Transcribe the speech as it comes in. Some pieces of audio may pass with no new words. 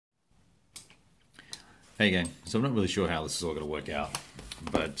Hey gang, so I'm not really sure how this is all going to work out,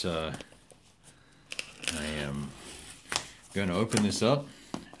 but I am going to open this up,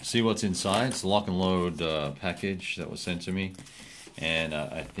 see what's inside. It's a lock and load package that was sent to me, and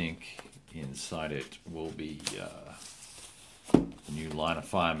I think inside it will be the new Line of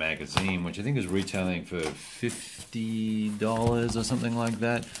Fire magazine, which I think is retailing for $50 or something like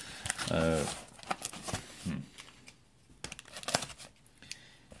that.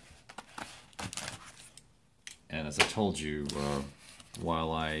 And as I told you,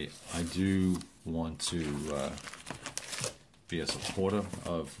 while I do want to be a supporter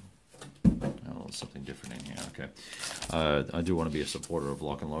of, oh, something different in here, okay. I do want to be a supporter of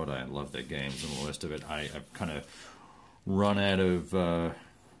Lock and Load. I love their games and all the rest of it. I've kind of run out of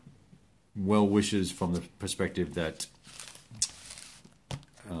well wishes from the perspective that,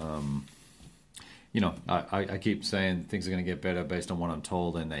 you know, I keep saying things are going to get better based on what I'm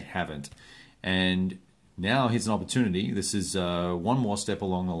told, and they haven't. And now here's an opportunity. This is one more step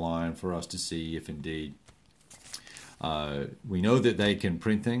along the line for us to see if indeed we know that they can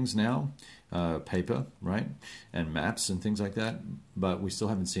print things now, paper, right, and maps and things like that, but we still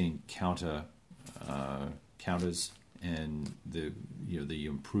haven't seen counters and the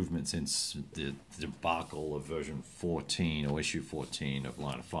improvement since the debacle of version 14 or issue 14 of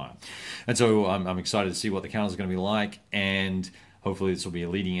Line of Fire. And so I'm excited to see what the counters are going to be like, and hopefully this will be a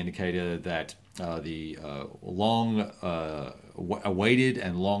leading indicator that the long awaited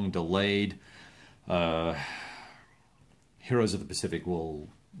and long delayed Heroes of the Pacific will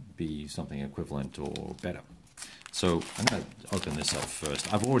be something equivalent or better. So I'm going to open this up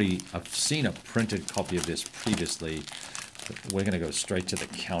first. I've seen a printed copy of this previously, but we're going to go straight to the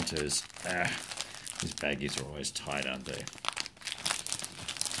counters. These baggies are always tight, aren't they?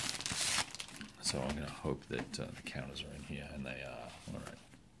 So I'm going to hope that the counters are in here, and they are. All right.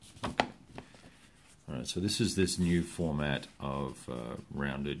 Okay. All right, so this is this new format of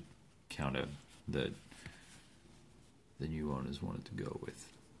rounded counter that the new owners wanted to go with.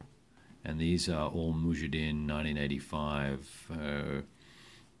 And these are all Mujahideen 1985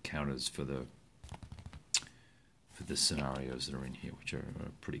 counters for the scenarios that are in here, which are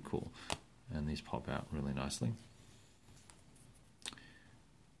pretty cool. And these pop out really nicely.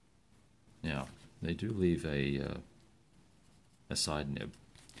 Now, they do leave a side nib,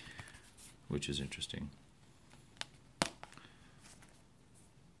 which is interesting.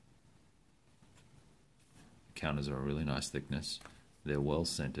 Counters are a really nice thickness. They're well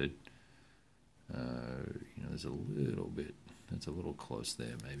centered. You know, there's a little bit, that's a little close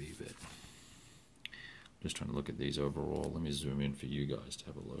there maybe, but just trying to look at these overall. Let me zoom in for you guys to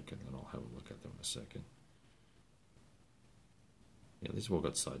have a look, and then I'll have a look at them in a second. Yeah, these have all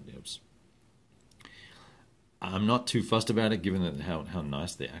got side nibs. I'm not too fussed about it, given that how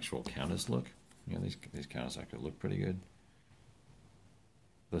nice the actual counters look. You know, these counters actually look pretty good.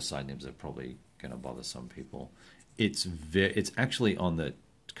 Those side nibs are probably going to bother some people. It's actually on the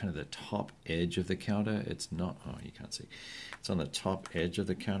kind of the top edge of the counter. It's not. Oh, you can't see. It's on the top edge of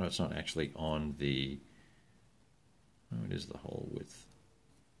the counter. It's not actually on the. Oh, it is the whole width.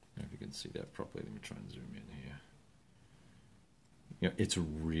 I don't know if you can see that properly. Let me try and zoom in here. You know, it's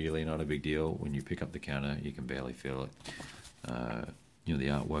really not a big deal when you pick up the counter. You can barely feel it. You know, the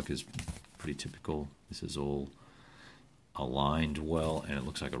artwork is pretty typical. This is all aligned well, and it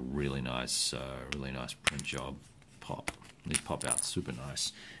looks like a really nice print job. These pop out super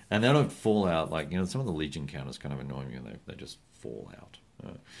nice, and they don't fall out like, you know, some of the Legion counters kind of annoy me, and they just fall out.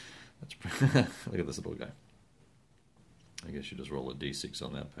 That's look at this little guy. I guess you just roll a d6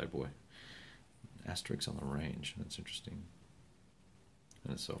 on that bad boy. Asterisk on the range. That's interesting.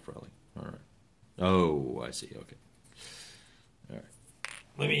 And it's self-rally. All right. Oh, I see. Okay. All right.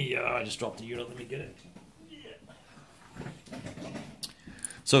 Let me. I just dropped the unit. Let me get it. Yeah.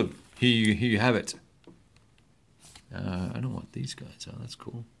 So here you have it. I don't know what these guys are. That's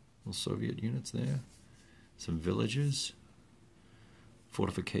cool. Little Soviet units there. Some villages.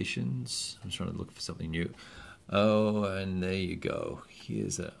 Fortifications. I'm trying to look for something new. Oh, and there you go.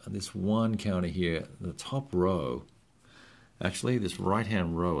 Here's this one counter here. The top row. Actually, this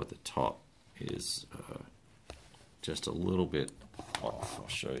right-hand row at the top is just a little bit off. I'll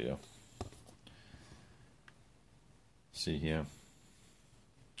show you. See here.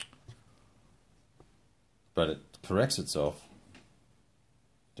 But it corrects itself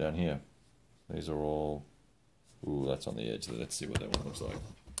down here. These are all. Ooh, that's on the edge. Let's see what that one looks like.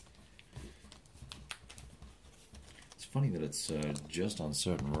 It's funny that it's just on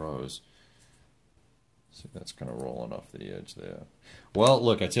certain rows. So that's kind of rolling off the edge there. Well,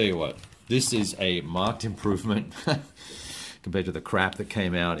 look, I tell you what. This is a marked improvement. compared to the crap that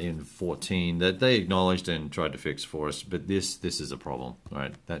came out in 14 that they acknowledged and tried to fix for us. But this is a problem,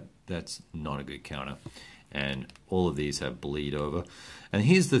 right? That's not a good counter. And all of these have bleed over. And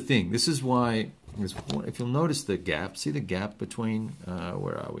here's the thing. This is why, if you'll notice the gap, see the gap between,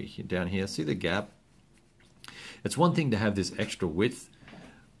 where are we? Down here. See the gap? It's one thing to have this extra width,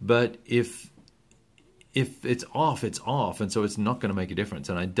 but if it's off, it's off, and so it's not going to make a difference.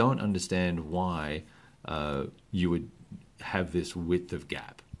 And I don't understand why you would have this width of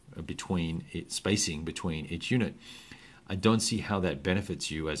gap between spacing between each unit. I don't see how that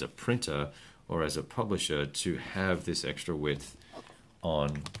benefits you as a printer or as a publisher to have this extra width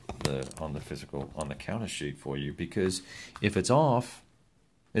on the counter sheet for you, because if it's off,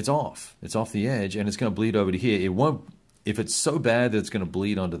 it's off. It's off the edge, and it's going to bleed over to here. It won't. If it's so bad that it's going to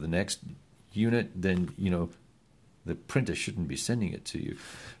bleed onto the next unit, then you know the printer shouldn't be sending it to you.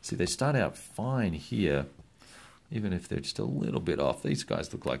 See, they start out fine here, even if they're just a little bit off. These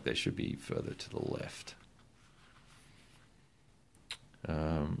guys look like they should be further to the left.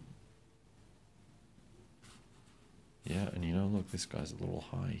 Yeah, and you know, look, this guy's a little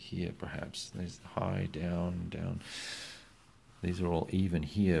high here, perhaps. There's high, down, down. These are all even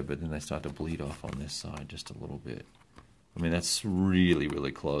here, but then they start to bleed off on this side just a little bit. I mean, that's really,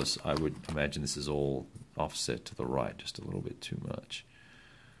 really close. I would imagine this is all offset to the right just a little bit too much.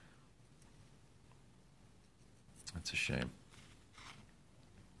 That's a shame.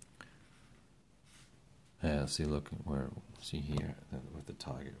 Yeah, see, look, see here, with the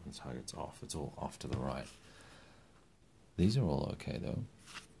target, when the target's off, it's all off to the right. These are all okay, though.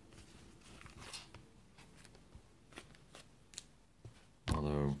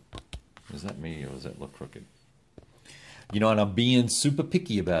 Although, is that me or does that look crooked? You know, and I'm being super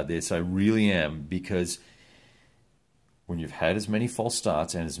picky about this. I really am, because when you've had as many false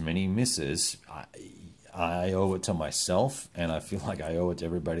starts and as many misses, I owe it to myself, and I feel like I owe it to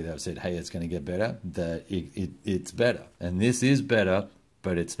everybody that have said, hey, it's going to get better, that it's better. And this is better,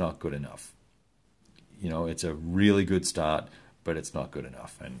 but it's not good enough. You know, it's a really good start, but it's not good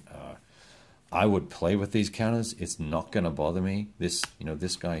enough. And I would play with these counters. It's not going to bother me. This, you know,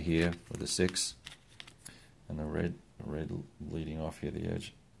 this guy here with the 6 and the red leading off here, the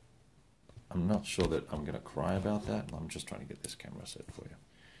edge. I'm not sure that I'm going to cry about that. I'm just trying to get this camera set for you.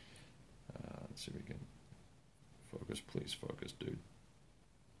 Let's see if we can focus. Please focus, dude.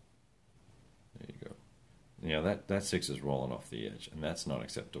 There you go. Yeah, that 6 is rolling off the edge, and that's not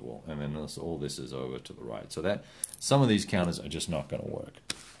acceptable. And then all this is over to the right. So that some of these counters are just not going to work.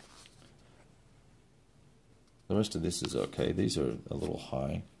 The rest of this is okay. These are a little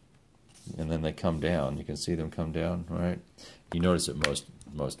high, and then they come down. You can see them come down, right? You notice it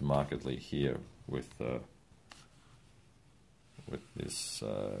most markedly here with this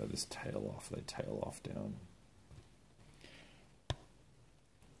this tail off. They tail off down.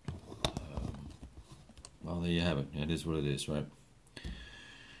 Well, there you have it. It is what it is, right?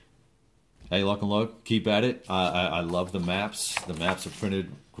 Hey, Lock and Load, keep at it. I love the maps. The maps are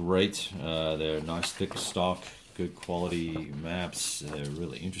printed great. They're nice, thick stock, good quality maps. They're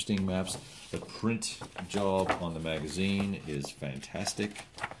really interesting maps. The print job on the magazine is fantastic.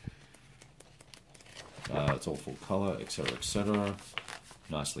 It's all full color, etc., etc.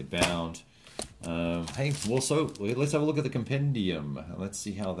 Nicely bound. Hey, also, let's have a look at the compendium. Let's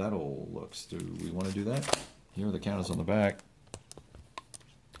see how that all looks. Do we want to do that? Here are the counters on the back.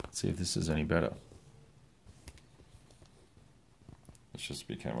 Let's see if this is any better. This just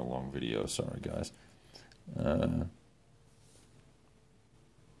became a long video. Sorry, guys.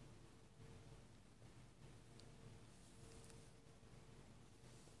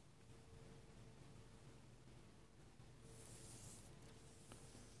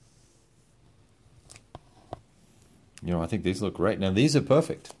 You know, I think these look great. Now, these are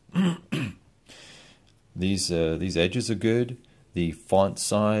perfect. These edges are good. The font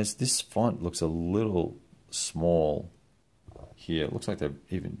size, this font looks a little small here. It looks like they've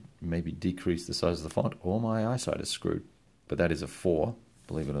even maybe decreased the size of the font, or my eyesight is screwed. But that is a 4,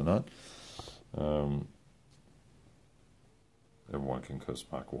 believe it or not. Everyone can curse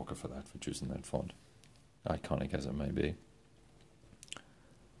Mark Walker for that, for choosing that font. Iconic as it may be.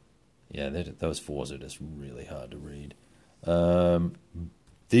 Yeah, those 4s are just really hard to read.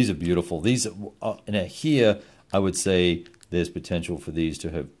 These are beautiful. These are, now here, I would say there's potential for these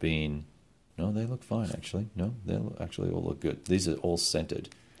to have been... No, they look fine, actually. No, they actually all look good. These are all centered.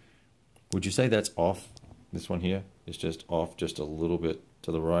 Would you say that's off? This one here is just off just a little bit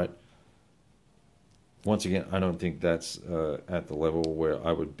to the right. Once again, I don't think that's at the level where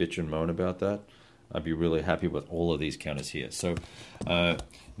I would bitch and moan about that. I'd be really happy with all of these counters here. So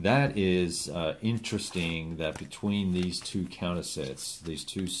that is interesting that between these two counter sets, these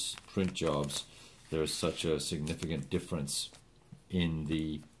two print jobs, there is such a significant difference in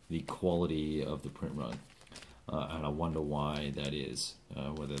the quality of the print run. And I wonder why that is.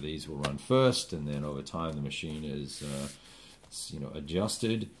 Whether these will run first, and then over time the machine is,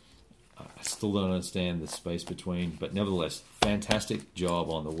 adjusted. I still don't understand the space between, but nevertheless, fantastic job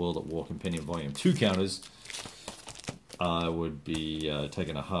on the World at War Compendium Volume 2 counters. I would be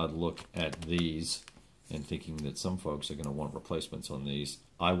taking a hard look at these and thinking that some folks are going to want replacements on these.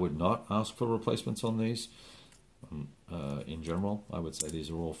 I would not ask for replacements on these. In general, I would say these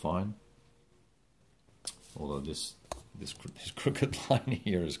are all fine. Although this crooked line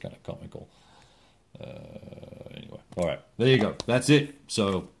here is kind of comical. Anyway, all right, there you go. That's it.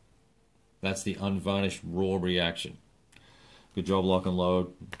 So that's the unvarnished raw reaction. Good job, Lock and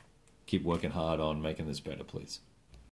Load. Keep working hard on making this better, please.